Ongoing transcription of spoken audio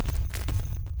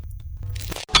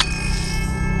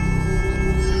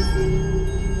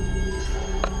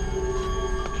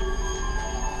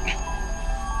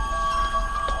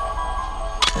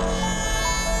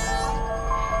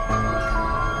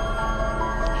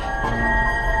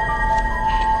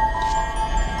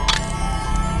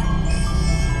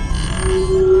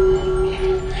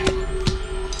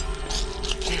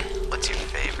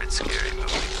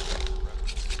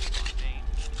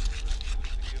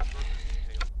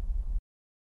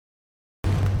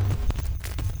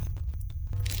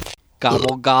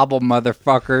Gobble, gobble,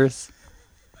 motherfuckers.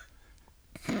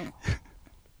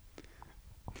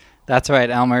 That's right,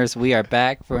 Elmers. We are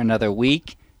back for another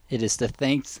week. It is the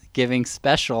Thanksgiving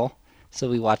special, so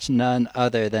we watch none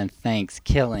other than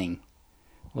Thanksgiving.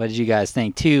 What did you guys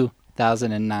think?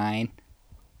 2009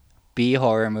 B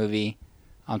horror movie.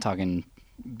 I'm talking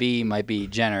B might be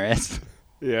generous.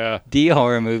 Yeah. D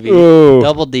horror movie. Ooh.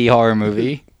 Double D horror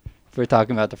movie. If we're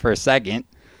talking about the first second.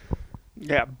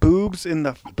 Yeah, boobs in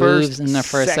the Boobs in the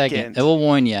first second. It will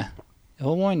warn you. It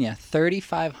will warn you.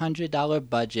 $3,500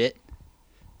 budget.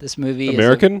 This movie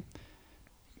American?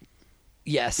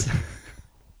 Yes.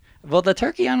 Well, the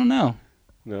turkey, I don't know.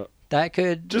 No. That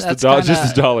could Just that's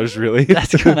the dollars, really.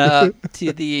 That's kind of up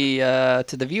to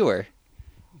the viewer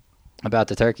about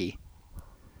the turkey.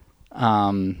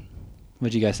 What'd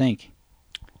you guys think?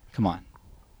 Come on.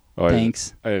 Oh,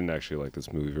 Thanks. I didn't actually like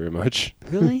this movie very much.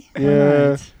 Really?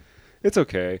 Yeah. It's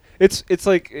okay. It's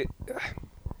like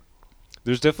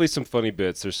there's definitely some funny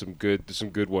bits. There's some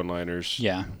good one-liners.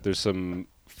 Yeah. There's some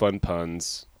fun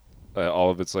puns. All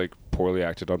of it's like poorly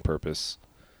acted on purpose.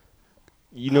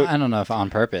 You know, I don't know if on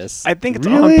purpose. I think it's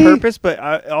Really? on purpose, but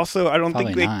I don't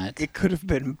Probably think not. it could have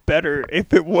been better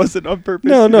if it wasn't on purpose.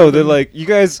 no, they're like, you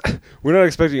guys, we're not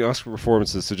expecting Oscar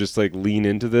performances to just like lean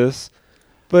into this.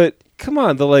 But come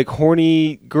on, the like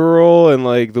horny girl and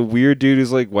like the weird dude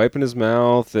who's like wiping his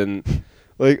mouth and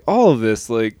like all of this,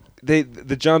 like the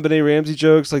John Benet Ramsey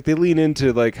jokes, like they lean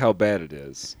into like how bad it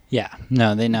is. Yeah.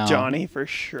 No, they know. Johnny for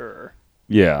sure.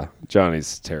 Yeah,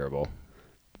 Johnny's terrible.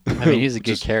 I mean, he's a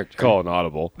good Just character. Call an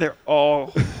audible. They're all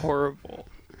horrible,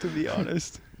 to be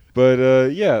honest. But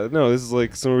yeah, no, this is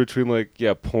like somewhere between like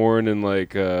porn and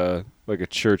like a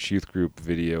church youth group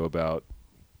video about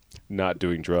not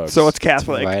doing drugs. So it's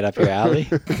Catholic. Right up your alley.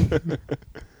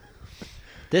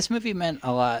 This movie meant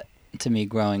a lot to me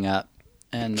growing up,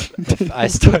 and if I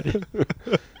started,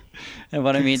 and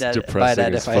what I mean by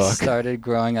that, if I started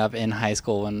growing up in high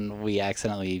school when we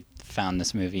accidentally found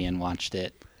this movie and watched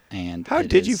it, and How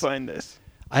did you find this?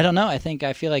 I don't know. I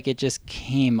feel like it just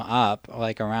came up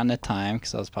like around the time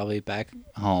because I was probably back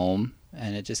home,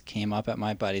 and it just came up at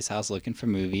my buddy's house looking for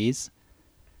movies.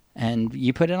 And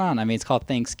you put it on. I mean, it's called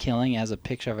Thanksgiving. It has a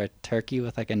picture of a turkey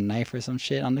with like a knife or some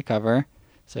shit on the cover.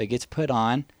 So it gets put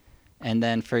on. And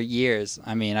then for years,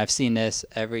 I mean, I've seen this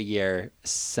every year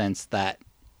since that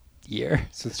year.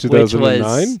 Since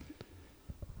 2009?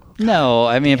 No,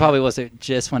 I mean, it probably wasn't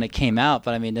just when it came out,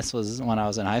 but I mean, this was when I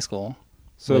was in high school.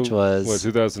 So which was what,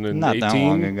 2018? not that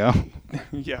long ago.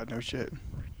 Yeah, no shit.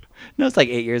 No, it's like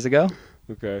 8 years ago.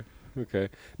 Okay.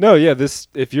 No, yeah,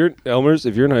 if you're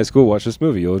in high school, watch this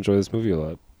movie. You'll enjoy this movie a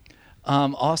lot.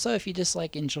 Also, if you just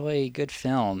like enjoy good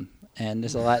film, and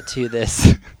there's a lot to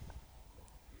this.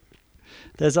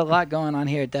 There's a lot going on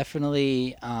here.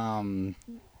 Definitely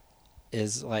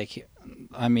is like,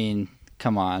 I mean,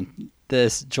 come on.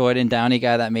 This Jordan Downey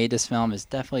guy that made this film is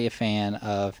definitely a fan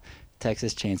of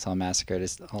Texas Chainsaw Massacre.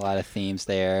 There's a lot of themes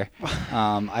there.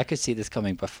 I could see this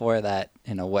coming before that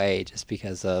in a way, just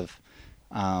because of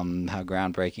how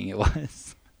groundbreaking it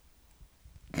was.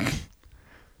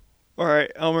 All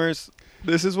right, Elmers,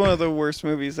 this is one of the worst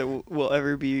movies that will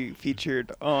ever be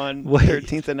featured on Wait.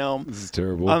 13th and Elm. This is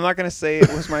terrible. I'm not going to say it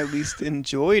was my least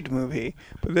enjoyed movie,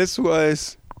 but this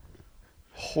was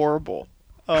horrible.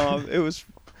 It was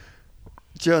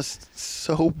just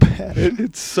so bad.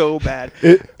 It's so bad.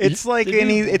 It's like Did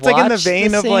you it's like in the watch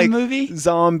vein the of same like movie?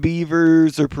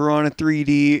 Zombievers or Piranha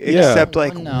 3D, Yeah. except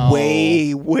like No.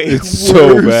 way It's worse.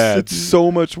 so bad. It's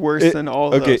so much worse than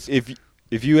all of Okay, those.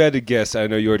 if you had to guess, I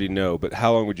know you already know, but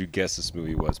how long would you guess this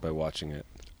movie was by watching it?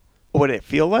 What did it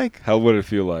feel like? How would it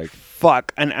feel like?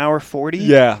 Fuck, an hour 40?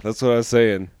 Yeah, that's what I was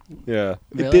saying. Yeah. It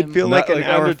Really? did feel like an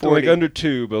hour under, 40. like under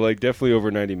 2, but like definitely over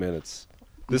 90 minutes.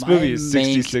 This My movie is main-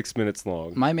 66 minutes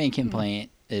long. My main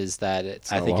complaint is that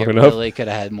I not think long it enough. really could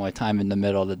have had more time in the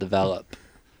middle to develop.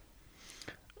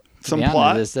 Some be honest,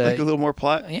 plot? it's, Like a little more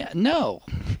plot? Yeah, no.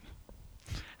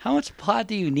 How much plot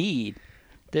do you need?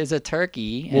 There's a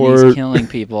turkey and Or- he's killing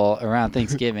people around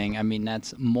Thanksgiving. I mean,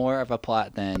 that's more of a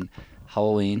plot than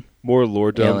Halloween. More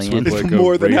lore dumps Alien. with It's like a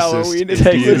more than racist Halloween. It's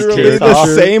Texas literally the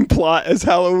Chainsaw. same plot as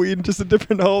Halloween, just a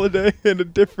different holiday and a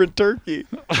different turkey.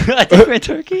 A different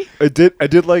turkey? I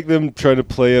did like them trying to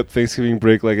play up Thanksgiving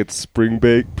break like it's spring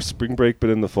break, but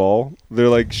in the fall. They're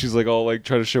like, she's like all like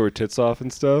trying to show her tits off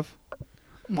and stuff.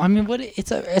 Well, I mean,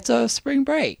 it's a spring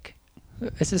break.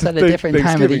 It's just at a different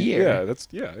time of the Thanksgiving- year.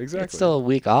 Yeah, exactly. It's still a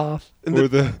week off. And Or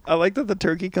the I like that the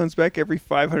turkey comes back every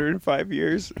 505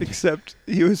 years, except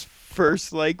he was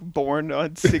first like born on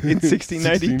in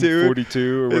 1692.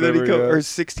 1642 or And then whatever. he or yeah.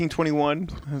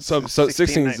 1621. Some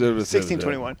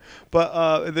 1621.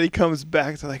 But then he comes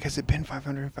back to like, has it been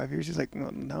 505 years? He's like,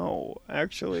 no,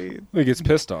 actually, He gets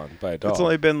pissed on by a dog. it's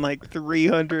only been like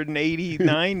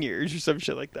 389 years or some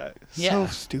shit like that. Yeah.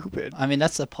 So stupid. I mean,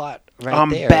 that's the plot right I'm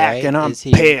there. back right? and I'm Is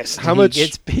pissed. How he much-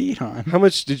 gets beat on? How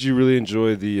much did you really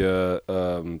enjoy the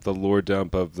lore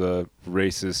dump of the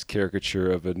racist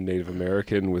caricature of a Native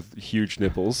American with huge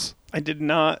nipples? I did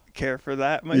not care for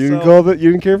that myself. You didn't call that?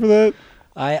 You didn't care for that?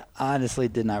 I honestly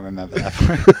did not remember that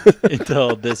part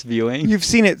until this viewing. You've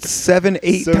seen it 7,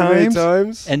 8 7 or 8 times.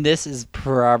 times? And this is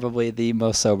probably the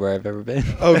most sober I've ever been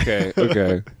Okay,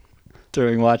 okay.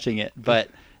 during watching it. But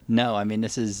no, I mean,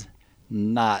 this is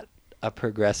not a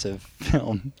progressive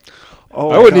film Oh,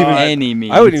 I wouldn't by even- any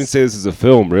means. I wouldn't even say this is a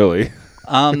film, really.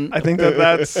 I think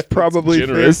that's probably fair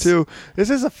generous. too. This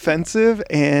is offensive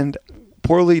and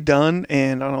poorly done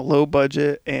and on a low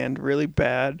budget and really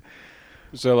bad.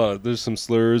 There's some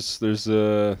slurs. There's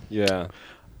yeah.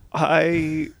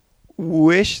 I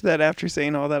wish that after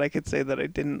saying all that I could say that I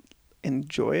didn't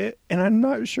enjoy it, and I'm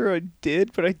not sure I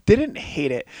did, but I didn't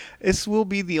hate it. This will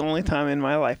be the only time in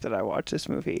my life that I watch this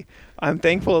movie. I'm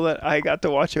thankful that I got to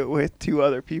watch it with 2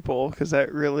 other people because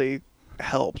that really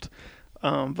helped.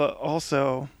 But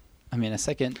also, I mean, a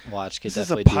second watch could this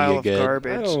is a definitely do pile you of good. I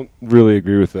garbage. don't really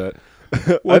agree with that.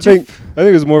 I What'd think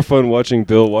it was more fun watching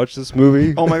Bill watch this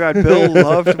movie. Oh my god, Bill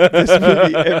loved this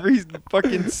movie. Every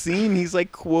fucking scene, he's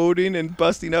like quoting and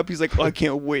busting up. He's like, oh, I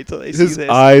can't wait till I see His this.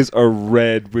 eyes are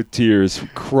red with tears,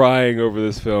 crying over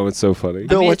this film. It's so funny.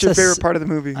 Bill, I mean, what's it's your a favorite part of the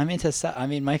movie? I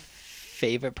mean, my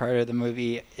favorite part of the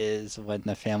movie is when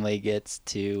the family gets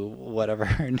to whatever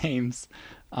her name's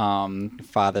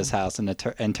father's house,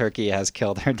 and Turkey has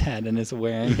killed her dad and is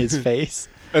wearing his face.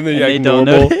 And then And yeah, they don't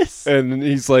normal, notice. and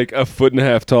he's like a foot and a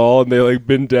half tall, and they like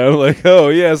bend down, like, oh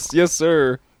yes, yes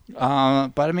sir. But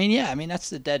I mean, yeah, I mean that's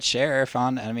the dead sheriff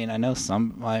on. I mean, I know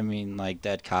some. I mean, like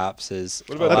dead cops is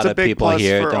What a about- lot That's a of big people plus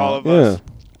here for don't. all of Yeah, us.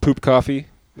 poop coffee.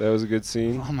 That was a good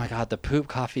scene. Oh my god, the poop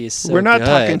coffee is so We're not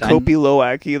good. talking I- Kopi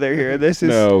Loak either here. This is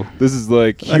No, this is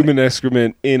like human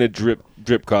excrement in a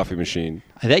drip coffee machine.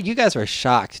 I think you guys were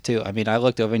shocked too. I mean, I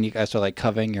looked over and you guys were like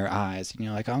covering your eyes, and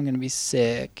you're like, "I'm gonna be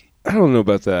sick. I don't know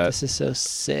about that. This is so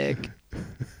sick."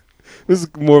 This is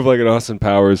more of like an Austin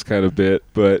Powers kind of bit,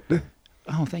 but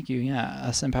Oh, thank you. Yeah,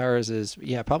 Austin Powers is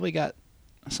probably got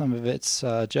some of its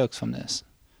jokes from this.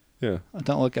 yeah. I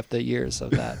don't look up the years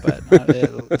of that, but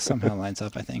it somehow lines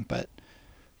up, I think. But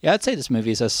yeah, I'd say this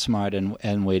movie is as smart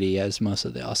and witty as most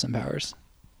of the Austin Powers.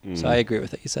 So I agree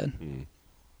with what you said.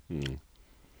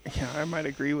 Yeah, I might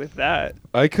agree with that.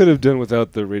 I could have done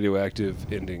without the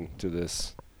radioactive ending to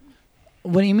this.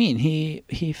 What do you mean?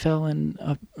 He fell in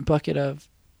a bucket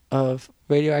of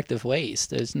radioactive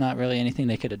waste. There's not really anything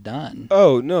they could have done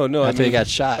Oh no, no! after I he mean, got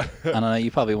shot. I don't know.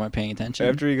 You probably weren't paying attention.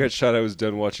 after he got shot, I was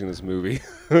done watching this movie.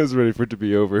 I was ready for it to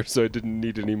be over, so I didn't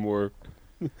need any more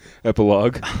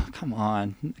epilogue. Come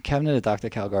on, Cabinet of Dr.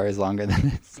 Calgary is longer than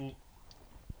this.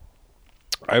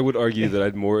 I would argue that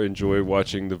I'd more enjoy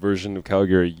watching the version of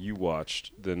Calgary you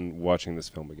watched than watching this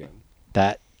film again.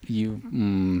 That you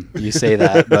say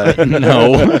that, but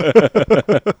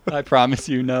no. I promise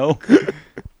you, no.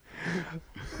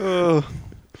 Ugh.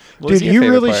 What was Dude, your you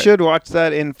favorite really part? should watch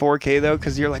that in 4K though,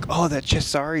 because you're like, oh, that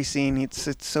Cesari scene. It's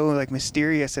so like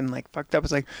mysterious and like fucked up.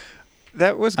 It's like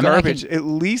that was I mean, I garbage. could- At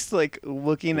least like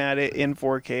looking at it in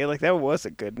 4K, like that was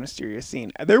a good mysterious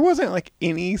scene. There wasn't like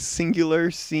any singular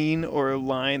scene or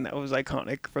line that was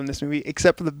iconic from this movie,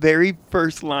 except for the very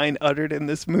first line uttered in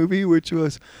this movie, which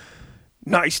was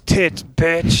 "Nice tits,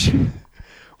 bitch,"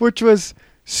 which was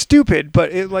stupid,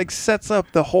 but it like sets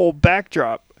up the whole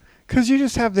backdrop. Because you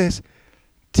just have this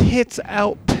tits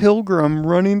out pilgrim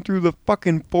running through the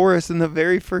fucking forest in the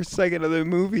very first second of the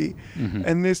movie. Mhm.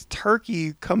 And this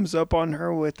turkey comes up on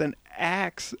her with an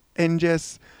axe and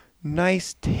just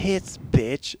nice tits,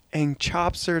 bitch, and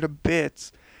chops her to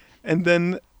bits. And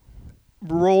then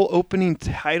roll opening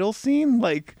title scene.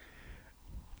 Like,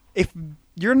 if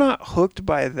you're not hooked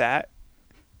by that,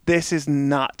 this is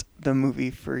not the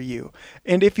movie for you.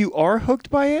 And if you are hooked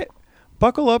by it,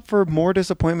 buckle up for more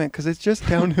disappointment because it's just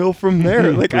downhill from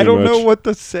there. Like, I Pretty don't know much. what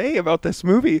to say about this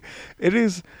movie. It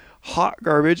is hot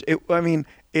garbage. I mean,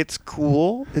 it's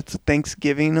cool. It's a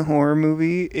Thanksgiving horror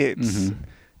movie. It's Mhm.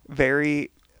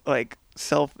 very, like,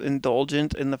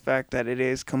 self-indulgent in the fact that it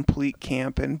is complete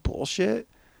camp and bullshit.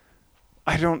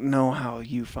 I don't know how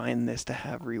you find this to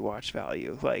have rewatch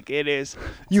value. Like, it is,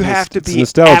 you It's- have to it's be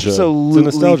nostalgia. It's a absolutely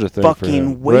nostalgia thing for fucking him,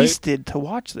 right? wasted to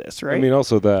watch this, right? I mean,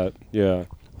 also that, yeah.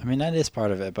 I mean, that is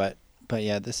part of it, but But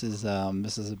yeah, this is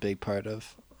a big part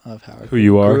of how I Who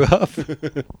you grew are. up.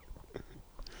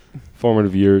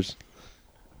 Formative years.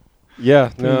 Yeah,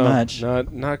 Pretty no, much.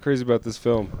 not crazy about this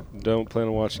film. Don't plan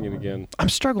on watching it again. I'm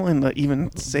struggling to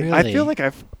even say. I Really? feel like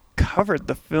I've covered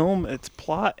the film, its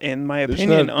plot, and my There's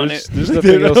opinion not- on there's- it. There's I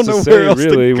nothing else don't to know say, where else to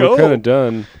really. We're go. kind of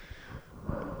done.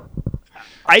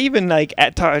 I even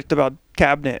talked about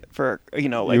Cabinet for You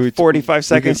were- 45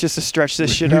 seconds could- just to stretch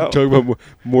this shit We're out. talking about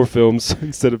more films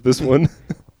instead of this one.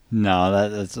 No,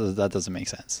 that doesn't make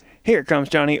sense. Here it comes,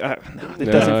 Johnny. No, it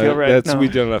No, doesn't feel right. No.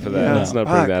 We've done enough of that. Yeah. Let's not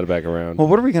bring Fuck. that back around. Well,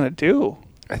 what are we gonna do?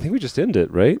 I think we just end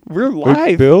it, right? We're Or,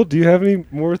 live. Bill, do you have any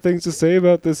more things to say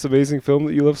about this amazing film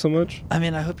that you love so much? I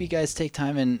mean, I hope you guys take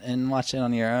time and watch it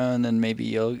on your own, and maybe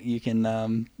you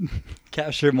can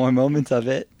capture more moments of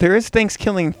it. There is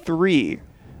Thanksgiving 3,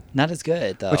 Not as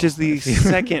good though. which is the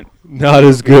second. Not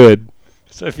as good.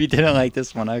 So if you didn't like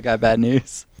this one, I've got bad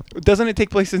news. Doesn't it take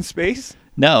place in space?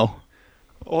 No,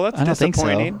 Well, that's I don't think so.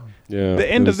 disappointing. Yeah. The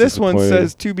end it of was this one disappointing.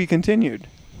 says to be continued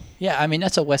yeah, I mean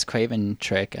that's a Wes Craven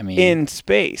trick. I mean, in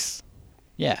space.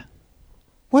 yeah,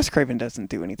 Wes Craven doesn't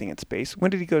do anything in space. When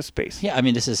did he go to space? yeah. I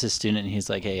mean, this is his student, and he's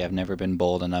like, "Hey, I've never been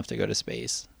bold enough to go to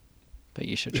space, but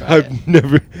you should try it." I've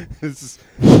never. This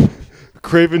is,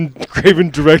 Craven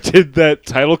directed that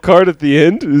title card at the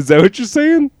end. Is that what you're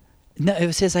saying? No, it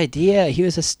was his idea. He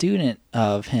was a student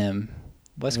of him.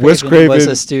 Wes Wes Craven was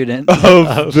Craven a student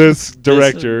Of this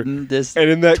director, This and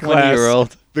in that class,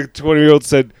 20-year-old. the 20-year-old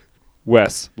said,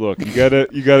 "Wes, look, you gotta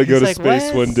go He's to like, space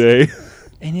 "Wes?" one day."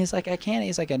 And he's like, I can't.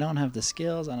 He's like, I don't have the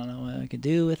skills. I don't know what I could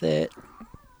do with it.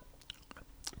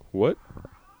 What?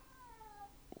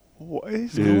 What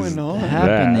is Is going on? that-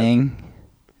 Happening.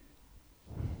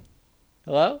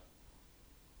 Hello?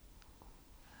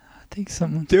 I think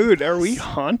someone. Dude, are we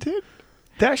haunted?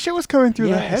 That shit was coming through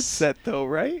the Yes. headset, though,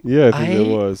 right? Yeah, I think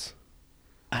it I- was.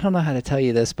 I don't know how to tell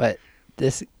you this, but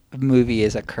this movie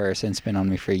is a curse and it's been on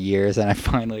me for years, and I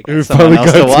finally got You someone finally else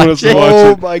got to someone watch else to it. watch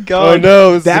Oh it. my Oh god.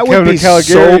 no, it's That the would Kevin be Calgary.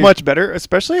 so much better,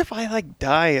 especially if I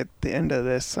die at the end of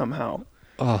this somehow.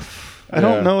 Oh, I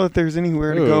don't Yeah. know if there's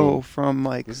anywhere to Ooh. go from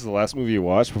This is the last movie you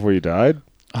watched before you died.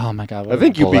 oh my God! What I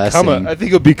think a blessing. I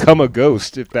think you'll become a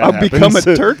ghost if that I'll happens. become a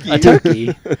turkey. a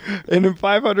turkey. And in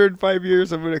 505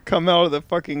 years, I'm going to come out of the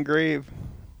fucking grave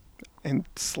and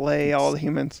slay all the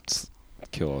humans.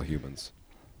 Kill all humans.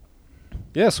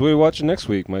 Yeah, so what are we watching next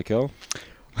week, Michael?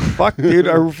 Fuck, dude.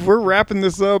 If we're wrapping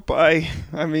this up,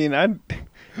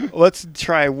 let's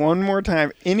try one more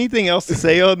time. Anything else to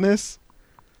say on this?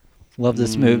 Love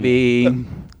this movie.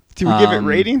 Do we give it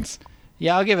ratings?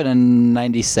 Yeah, I'll give it a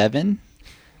 97.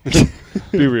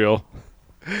 Be real.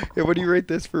 Yeah, what do you rate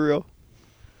this for real?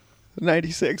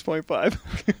 96.5.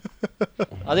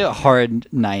 I'll do a hard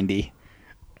 90.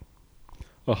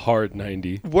 A hard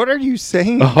 90. What are you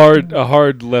saying? A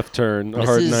hard left turn. A This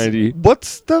hard is- 90.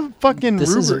 What's the fucking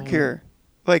This is- rubric here?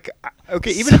 Like,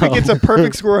 okay, even if it So- gets a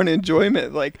perfect score on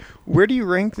enjoyment, like, where do you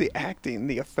rank the acting,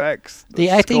 the effects, The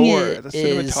acting score, is- the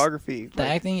cinematography? The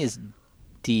Like, acting is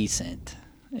decent.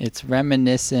 It's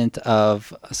reminiscent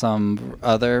of some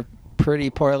other pretty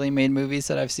poorly made movies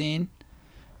that I've seen.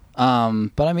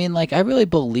 But I mean, like, I really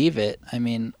believe it. I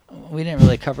mean, we didn't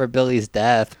really cover Billy's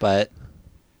death, but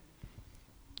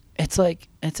it's like,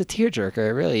 it's a tearjerker.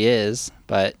 It really is.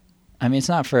 But I mean, it's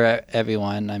not for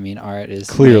everyone. I mean, art is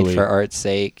Clearly. made for art's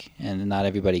sake, and not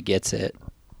everybody gets it.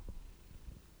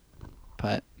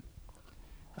 But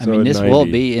I So mean, a this will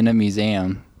 90. be in a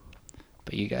museum,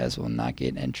 but you guys will not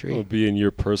get entry. It'll be in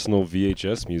your personal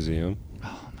VHS museum.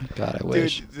 Oh my God, I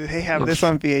wish. dude, do they have this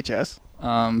on VHS?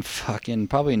 Fucking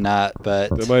probably not,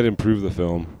 but That might improve the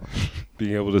film.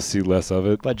 Being able to see less of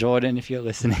it. but Jordan, if you're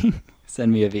listening,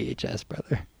 send me a VHS,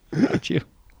 brother. Got you.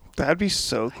 That'd be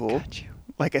so cool. Got you.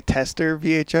 Like a tester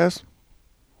VHS.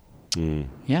 Mm.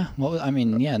 Yeah. Well, I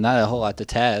mean, yeah, not a whole lot to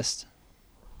test.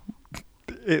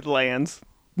 It lands.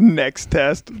 Next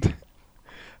test.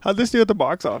 How'd this do at the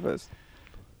box office?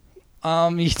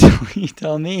 You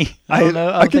tell me. I don't know.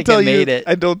 I don't can think tell it made you, it.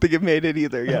 I don't think it made it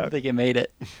either. I Yeah, don't think it made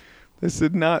it. this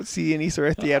did not see any sort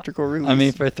of theatrical release. I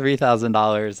mean, for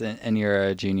 $3,000 and you're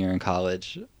a junior in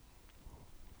college,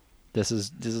 this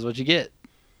is what you get.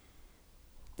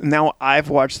 now I've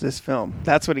watched this film.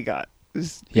 That's what he got. He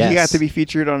got Yes. to be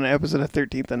featured on an episode of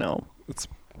 13th and Elm.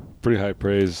 Pretty high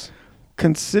praise.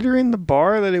 Considering the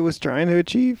bar that it was trying to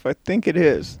achieve, I think it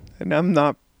is. And I'm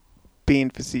not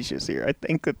being facetious here. I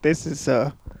think that this is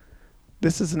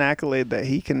an accolade that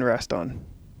he can rest on.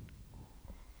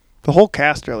 The whole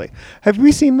cast, really. Have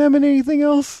we seen them in anything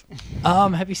else?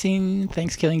 Have you seen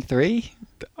Thanksgiving 3?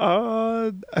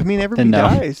 I mean, everybody No.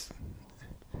 dies.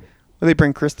 Will they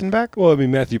bring Kristen back? Well, I mean,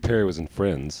 Matthew Perry was in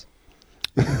Friends.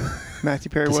 Matthew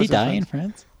Perry Does was he die in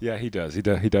Friends. Friends? Yeah, he does. He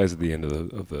dies at the end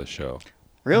of the show.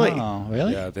 Really? Oh,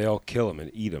 really? Yeah, they all kill him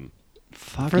and eat him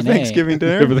Fucking For A. Thanksgiving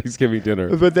dinner? for Thanksgiving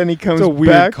dinner. But then he comes It's a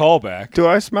weird back. callback. Do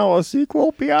I smell a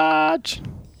sequel, biatch?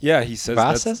 Yeah, he says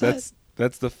Ross says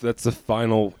that's the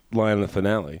final line of the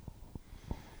finale.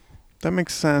 That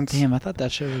makes sense. Damn, I thought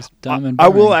that show was dumb and I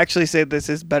boring. will actually say this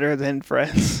is better than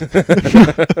Friends.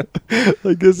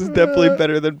 Like, this is definitely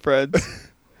better than Friends.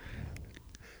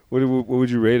 What would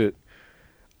you rate it?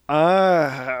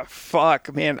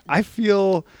 Fuck, man. I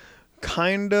feel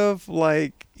kind of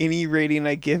like any rating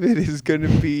I give it is going to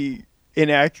be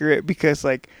inaccurate because,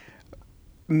 like,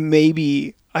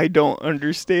 maybe I don't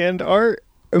understand art.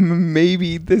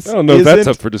 Maybe this I don't know if that's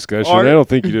isn't up for discussion. art. I don't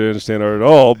think you didn't understand art at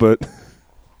all, but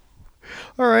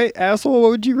All right, asshole, what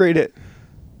would you rate it?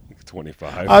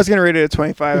 25. I was going to rate it a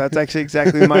 25. That's actually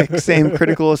exactly my same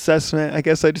critical assessment. I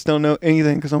guess I just don't know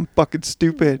anything because I'm fucking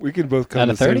stupid. We can both come Out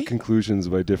to of the same 30? conclusions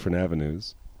by different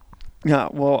avenues. Yeah,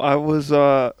 well, I was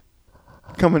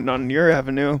coming on your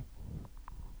avenue.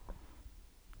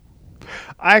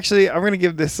 I'm going to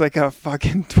give this like a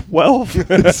fucking 12.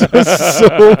 This was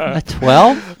so... A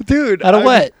 12? Dude. Out of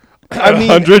what? I mean...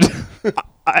 100?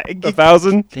 I,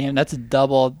 1,000? Damn, that's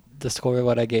double the score of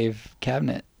what I gave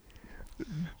Cabinet.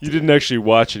 You didn't actually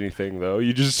watch anything though.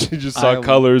 You just saw I-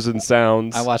 colors and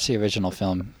sounds. I watched the original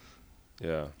film.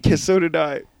 Yeah. yeah, so did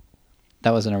I. That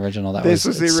was an original. That This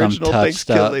was the some original touched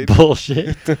up Thanksgiving.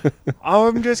 bullshit.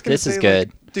 I'm just going to This say, is good.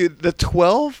 like, dude, the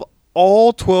 12...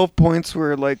 All 12 points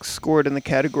were like scored in the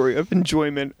category of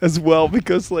enjoyment as well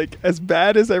because like as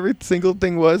bad as every single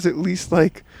thing was, at least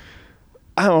like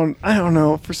I don't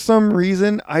know, for some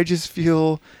reason I just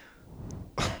feel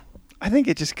I think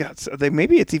it just got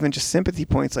maybe it's even just sympathy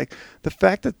points, like the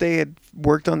fact that they had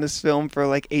worked on this film for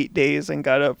like 8 days and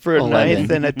got up for a 11. 9th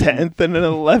and a 10th and an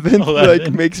 11th 11.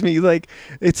 like makes me like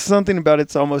it's something about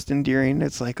it's almost endearing.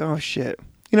 It's like, oh shit.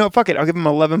 You know, fuck it. I'll give them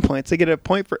 11 points. They get a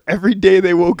point for every day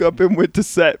they woke up and went to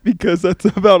set because that's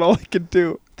about all I could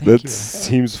do. Thank That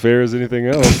seems fair as anything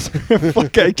else.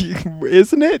 Fuck,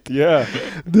 isn't it? Yeah.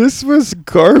 This was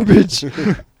garbage.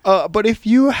 But if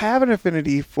you have an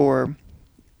affinity for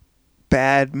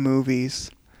bad movies,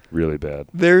 Really bad.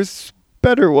 there's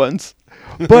better ones.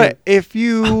 But if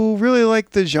you really like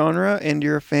the genre and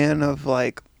you're a fan of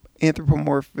like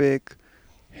anthropomorphic,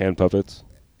 Hand puppets.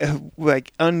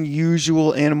 like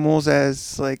unusual animals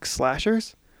as like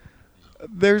slashers,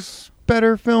 there's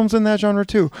better films in that genre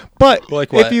too. But Like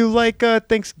if what? you like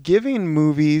Thanksgiving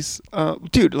movies,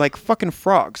 dude, like fucking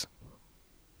Frogs.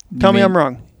 Tell me I'm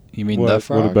wrong. You mean the What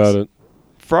frogs? about it?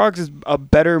 Frogs is a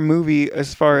better movie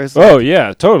as far as Oh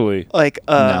yeah, totally. like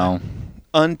No,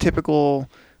 untypical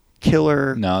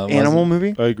killer No, it animal wasn't.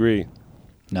 movie. I agree.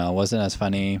 no, it wasn't as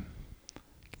funny.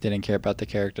 Didn't care about the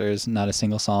characters. Not a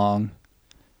single song.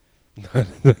 Yeah,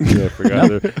 I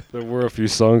forgot there were a few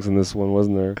songs in this one,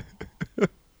 wasn't there?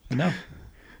 No.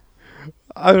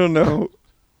 I don't know.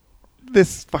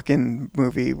 This fucking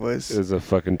movie was. It was a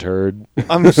fucking turd.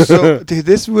 I'm so dude.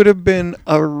 This would have been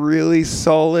a really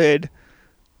solid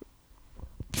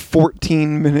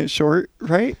 14-minute short,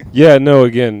 right? Yeah, no,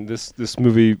 again, this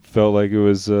movie felt like it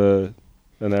was an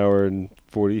hour and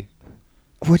 40.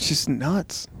 Which is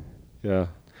nuts. Yeah.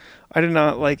 I did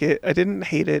not like it. I didn't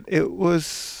hate it. It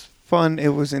was fun. It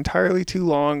was entirely too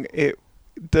long. It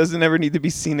doesn't ever need to be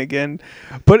seen again.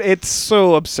 But it's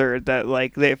so absurd that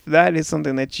like if that is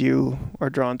something that you are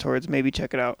drawn towards, maybe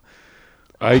check it out.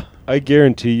 I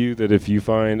guarantee you that if you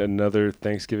find another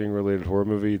Thanksgiving related horror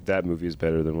movie, that movie is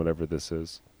better than whatever this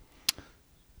is.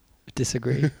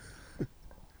 Disagree.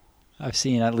 I've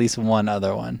seen at least one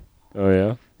other one. Oh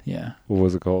yeah? Yeah. What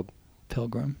was it called?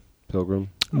 Pilgrim. Pilgrim?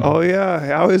 Oh yeah,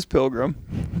 how is Pilgrim?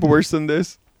 Worse than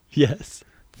this? Yes.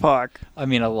 Fuck. I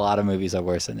mean, a lot of movies are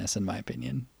worse than this, in my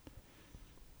opinion.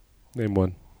 Name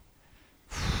one.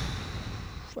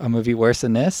 A movie worse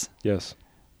than this? Yes.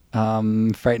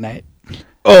 Fright Night.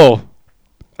 Oh!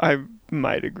 I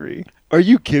might agree. Are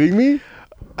you kidding me?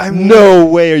 I'm No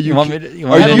way are You you want me to, you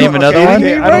want me Are to you name another kidding one?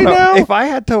 me? I don't right know. now? If I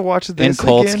had to watch this And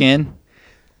Cold again, Skin.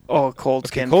 Oh, Cold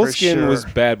Skin. Cold for Skin sure. was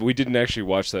bad, but we didn't actually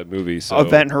watch that movie, so...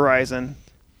 Event Horizon.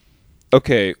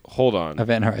 Okay, hold on.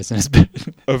 Event Horizon is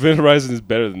better. Event Horizon is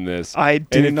better than this. I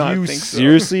do and if not you think so.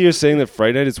 seriously are saying that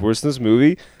Fright Night is worse than this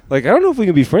movie, like, I don't know if we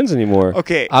can be friends anymore.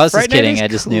 Okay, I was Fright just Night kidding. is I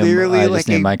just knew. clearly I like just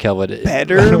knew a Michael would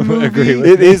better agree movie.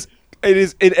 with It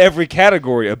is in every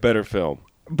category a better film.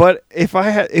 But if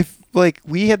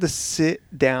we had to sit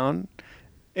down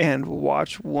and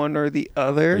watch one or the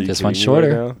other, Are you This kidding one's me shorter.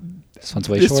 right now? This one's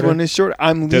way This shorter. one is short.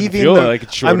 I'm Doesn't leaving. feel like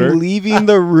it's shorter. I'm leaving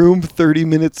the room 30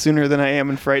 minutes sooner than I am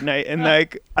in Fright Night, and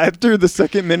like after the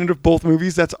second minute of both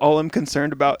movies, that's all I'm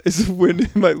concerned about is when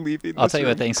am I leaving. I'll this tell you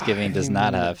what room. Thanksgiving does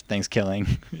not have. Thanksgiving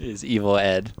is Evil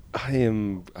Ed. I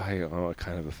am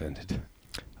kind of offended.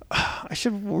 I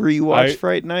should rewatch I-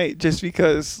 Fright Night just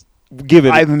because Give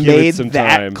it. I've give made it some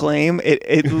that time. claim. It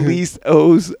at least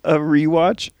owes a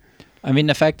rewatch. I mean,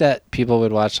 the fact that people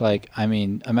would watch,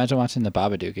 imagine watching The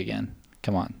Babadook again.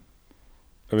 Come on.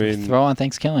 I mean, Throw on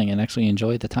Thanksgiving and actually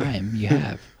enjoy the time you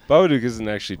have. Babadook isn't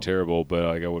actually terrible, but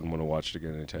like I wouldn't want to watch it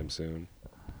again anytime soon.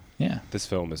 Yeah. This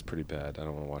film is pretty bad. I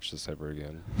don't want to watch this ever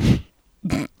again.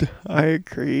 I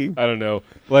agree. I don't know.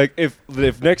 Like if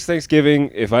next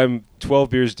Thanksgiving, if I'm 12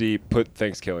 beers deep, put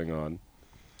Thanksgiving on.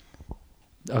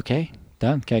 Okay.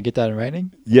 Done. Can I get that in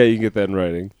writing? Yeah, you can get that in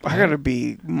writing. I gotta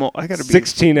be. I gotta be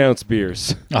 16-ounce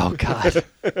beers. Oh, God.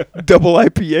 double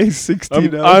IPA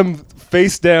 16. I'm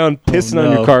face down, pissing on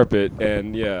no. your carpet,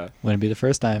 and yeah, Wouldn't be the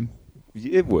first time.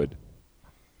 it would.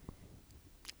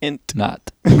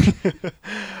 Not.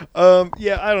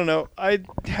 Yeah, I don't know. I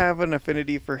have an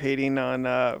affinity for hating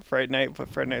on Fright Night, but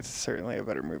Fright Night's certainly a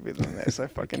better movie than this. I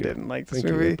fucking you. didn't like this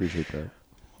Thank you. I movie. appreciate that.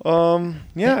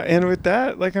 Yeah, and with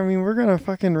that, we're gonna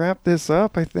fucking wrap this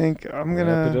up. I think I'm Wrap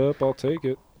it gonna up. I'll take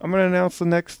it. announce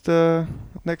the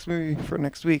next movie for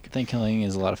next week. Thanksgiving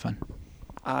is a lot of fun.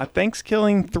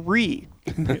 Thanksgiving 3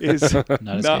 is Not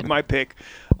as not good. my pick,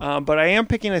 but I am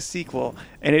picking a sequel,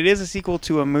 and it is a sequel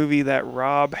to a movie that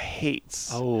Rob hates.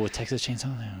 Oh, Texas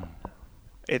Chainsaw.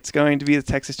 It's going to be the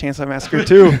Texas Chainsaw Massacre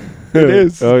 2. It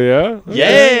is. Oh yeah.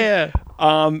 Yeah.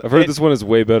 I've heard this one is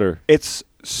way better. It's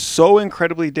so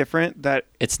incredibly different that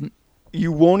It's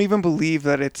you won't even believe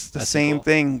that it's the A same sequel.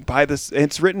 thing.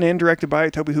 It's written and directed by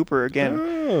Toby Hooper again,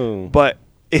 Oh. but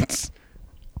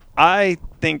I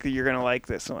think that you're gonna like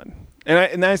this one,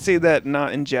 and I say that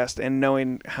not in jest, and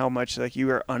knowing how much you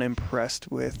are unimpressed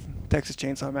with Texas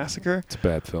Chainsaw Massacre. It's a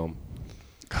bad film.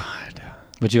 God,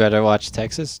 Would you rather watch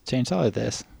Texas Chainsaw or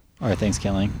this? Or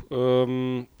Thanksgiving?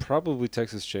 Probably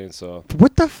Texas Chainsaw.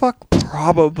 what the fuck?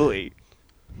 Probably.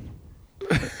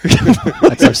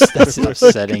 That's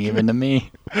upsetting even to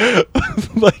me. Let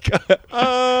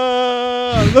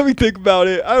me think about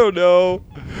it. I don't know.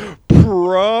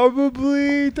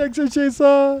 Probably Texas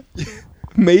Chainsaw.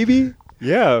 Maybe.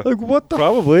 Yeah. What the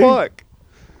Probably. fuck?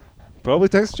 Probably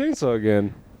Texas Chainsaw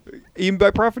again. Even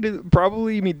by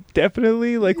probably you mean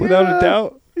definitely, without a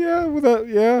doubt. Yeah,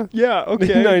 yeah. Yeah, okay.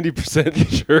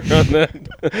 90% sure on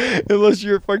that. Unless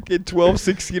you're fucking 12,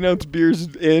 16-ounce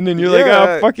beers in and you're like,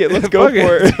 oh, fuck it, let's go Fuck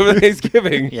for it. For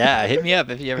Thanksgiving. Yeah, hit me up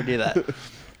if you ever do that.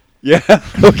 Yeah,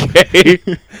 okay.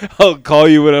 I'll call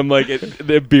you when I'm like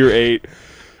at beer 8.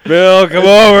 Bill, come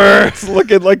over. It's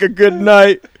looking like a good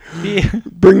night. Yeah.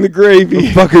 Bring the gravy.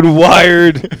 I'm fucking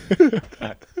wired.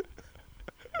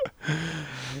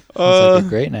 Sounds like a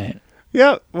great night.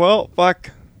 Yeah, well, fuck.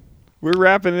 We're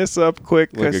wrapping this up quick.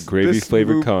 Like a 'cause gravy this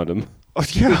flavored mov- condom. Oh,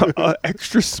 yeah,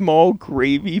 extra small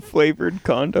gravy flavored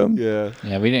condom. Yeah.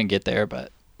 Yeah, we didn't get there,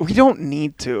 but We don't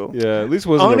need to. Yeah, at least it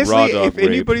wasn't Honestly, a raw dog if rape.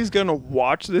 anybody's gonna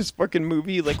watch this fucking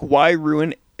movie, why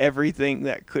ruin everything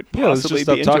that could Yeah, let's possibly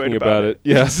just be stop enjoyed talking about it.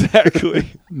 Yeah.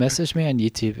 exactly. message me on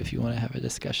YouTube if you want to have a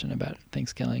discussion about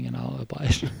Thanksgiving and I'll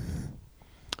oblige.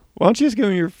 Why don't you just give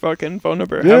me your fucking phone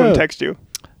number? Have Yeah. him text you.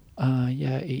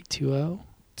 Yeah, 820.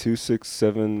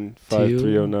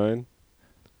 2675309.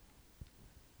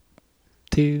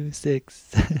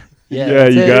 26. Yeah,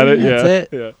 that's you got it. That's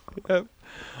Yeah. it. Yeah.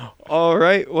 All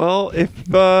right. Well, if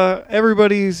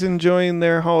everybody's enjoying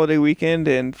their holiday weekend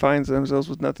and finds themselves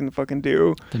with nothing to fucking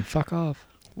do, Then fuck off.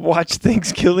 watch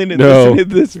Thanksgiving and No. listen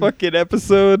to this fucking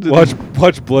episode. and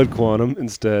Watch Blood Quantum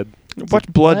instead. watch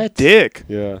Blood What?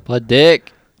 Yeah. Blood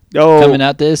Dick Oh, coming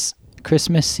out this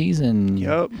Christmas season.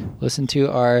 Yep. Listen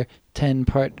to our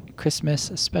 10-part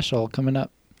Christmas special coming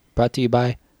up. Brought to you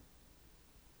by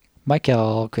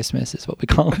Michael Christmas is what we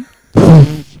call him.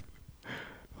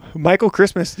 Michael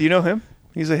Christmas. Do you know him?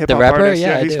 He's a hip hop rapper? artist.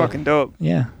 Yeah, I he's do. fucking dope.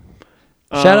 Yeah.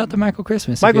 Shout out to Um, Michael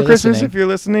Christmas. Michael if you're Christmas, listening. if you're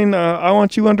listening, I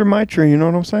want you under my tree. You know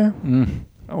what I'm saying? Mm.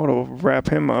 I want to wrap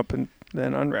him up and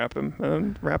then unwrap him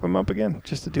and wrap him up again,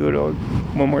 just to do it all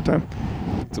one more time.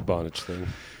 It's a bondage thing.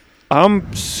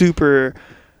 I'm super.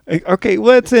 Okay,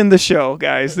 let's end the show,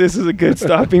 guys. This is a good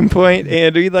stopping point,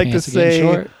 and we'd like to Pants are getting say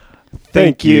short.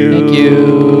 thank you. Thank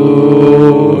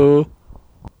you.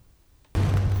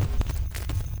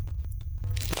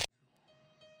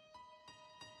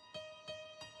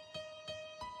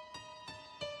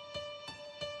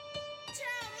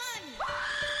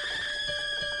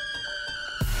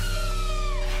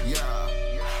 Yeah.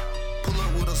 Pull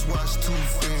up with us, watch two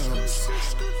films.